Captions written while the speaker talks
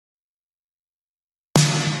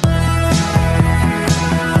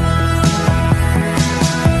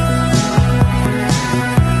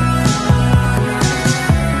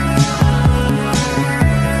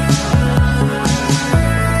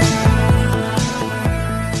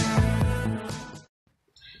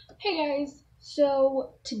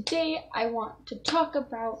So today I want to talk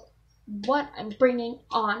about what I'm bringing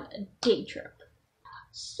on a day trip.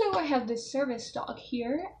 So I have this service dog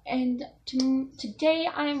here, and today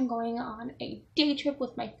I'm going on a day trip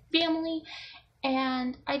with my family,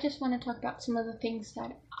 and I just want to talk about some of the things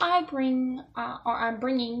that I bring or I'm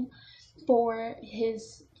bringing for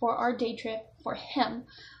our day trip for him.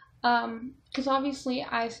 Because obviously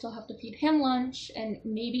I still have to feed him lunch and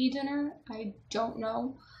maybe dinner. I don't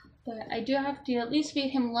know. But I do have to at least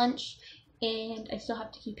feed him lunch, and I still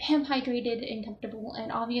have to keep him hydrated and comfortable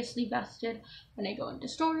and obviously vested when I go into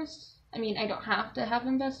stores. I mean, I don't have to have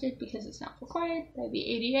him vested because it's not required by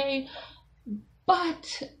the ADA,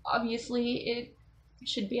 but obviously it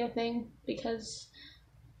should be a thing because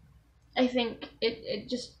I think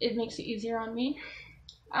it makes it easier on me.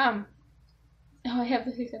 Oh, I have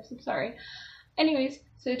the hiccups, I'm sorry. Anyways,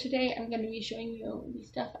 so today I'm going to be showing you the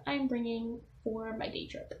stuff I'm bringing for my day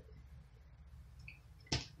trip.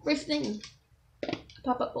 First thing, a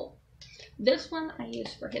pop-up bowl. This one I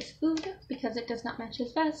use for his food because it does not match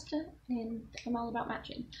his vest, and I'm all about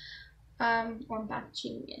matching, or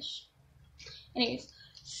matching-ish. Anyways,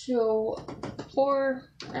 so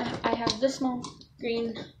I have this small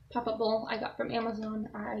green pop-up bowl I got from Amazon.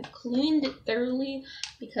 I cleaned it thoroughly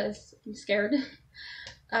because I'm scared.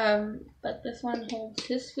 But this one holds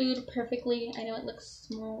his food perfectly. I know it looks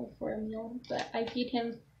small for a meal, but I feed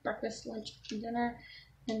him breakfast, lunch, and dinner.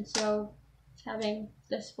 And so having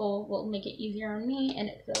this bowl will make it easier on me, and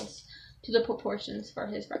it fills to the proportions for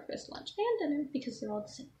his breakfast, lunch, and dinner because they're all the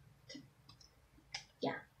same.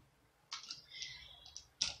 Yeah.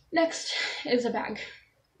 Next is a bag.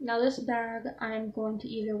 Now this bag I'm going to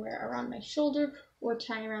either wear around my shoulder or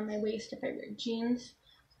tie around my waist if I wear jeans.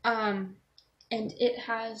 And it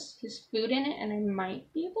has his food in it, and I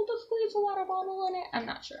might be able to squeeze a water bottle in it. I'm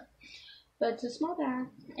not sure. But it's a small bag,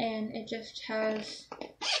 and it just has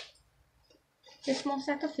this small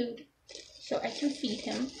sack of food, so I can feed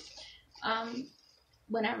him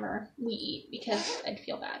whenever we eat, because I'd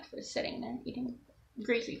feel bad for sitting there eating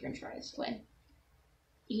greasy french fries when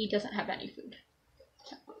he doesn't have any food.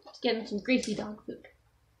 So let's get him some greasy dog food.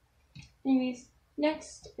 Anyways,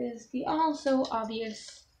 next is the also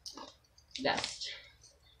obvious vest.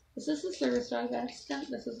 This is the service dog vest.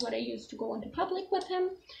 This is what I use to go into public with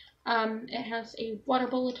him. It has a water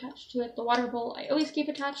bowl attached to it. The water bowl I always keep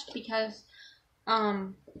attached because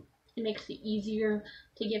it makes it easier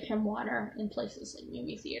to give him water in places like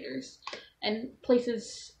movie theaters and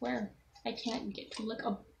places where I can't get to like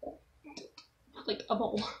a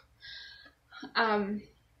bowl.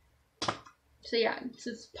 So yeah, it's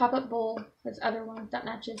this pop-up bowl. This other one that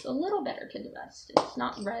matches a little better to the vest. It's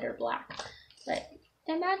not red or black, but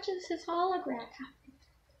it matches his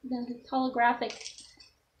holographic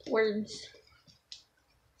words.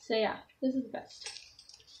 So yeah, this is the best.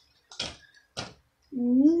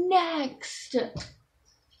 Next,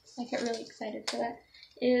 I get really excited for that,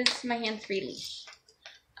 is my hands-free leash.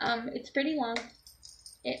 It's pretty long.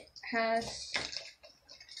 It has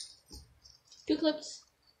 2 clips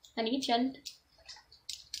on each end.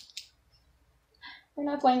 We're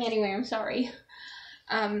not going anywhere, I'm sorry.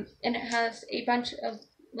 And it has a bunch of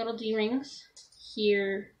little D-rings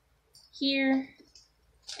here, here,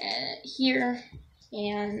 here,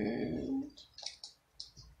 and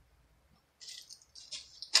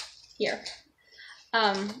here.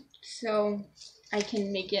 So I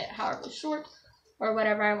can make it however short or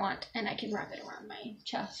whatever I want, and I can wrap it around my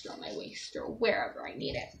chest or my waist or wherever I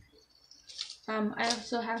need it. I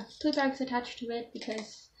also have food bags attached to it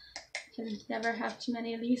because I can never have too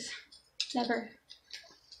many of these. Never.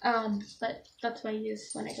 But that's what I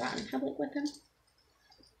use when I go out in public with him.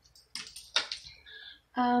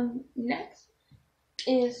 Next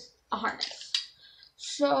is a harness.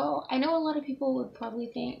 So I know a lot of people would probably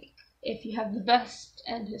think, if you have the vest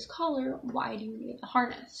and his collar, why do you need a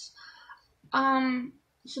harness?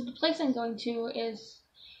 So the place I'm going to is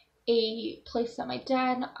a place that my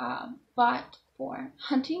dad bought for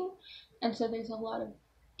hunting, and so there's a lot of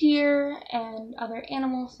deer and other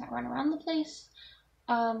animals that run around the place,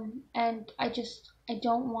 and I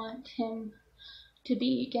don't want him to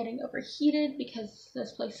be getting overheated because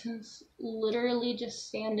this place is literally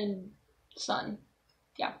just sand and sun.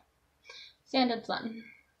 Yeah, sand and sun.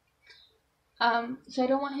 So I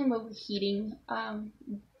don't want him overheating,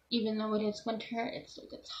 even though it is winter. It's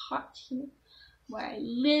hot here where I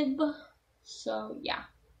live, so yeah.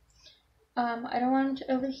 I don't want him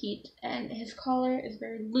to overheat, and his collar is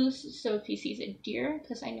very loose, so if he sees a deer,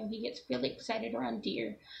 because I know he gets really excited around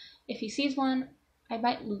deer, if he sees one, I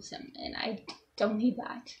might lose him, and I don't need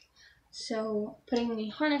that. So putting the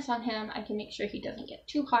harness on him, I can make sure he doesn't get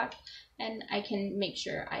too hot, and I can make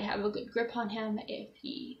sure I have a good grip on him if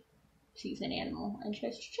he sees an animal and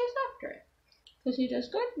tries to chase after it. Because he does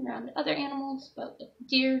good around other animals, but with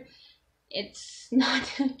deer, it's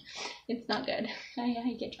not it's not good.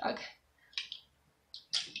 I get drug.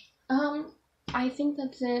 I think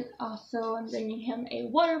that's it. Also, I'm bringing him a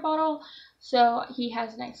water bottle, so he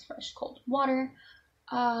has nice fresh cold water.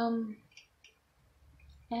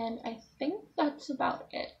 And I think that's about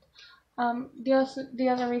it. The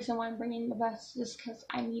other reason why I'm bringing the vest is because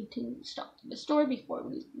I need to stop at the store before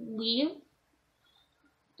we leave.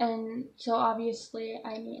 And so obviously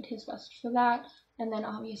I need his vest for that. And then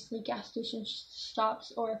obviously gas station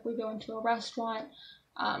stops, or if we go into a restaurant,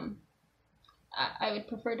 I would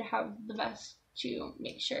prefer to have the vest to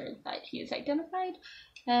make sure that he is identified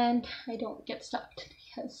and I don't get stopped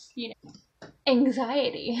because, you know,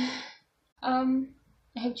 anxiety.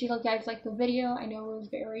 I hope you guys liked the video. I know it was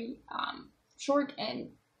very short and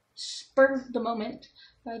spur of the moment,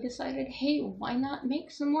 but I decided, hey, why not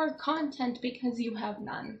make some more content because you have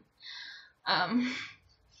none.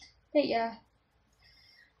 But yeah.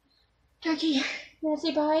 Turkey, you wanna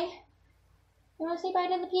say bye? You wanna say bye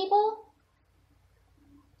to the people?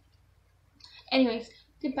 Anyways,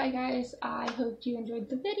 goodbye guys. I hope you enjoyed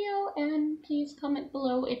the video, and please comment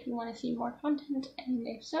below if you want to see more content, and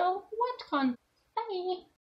if so, what content. Bye!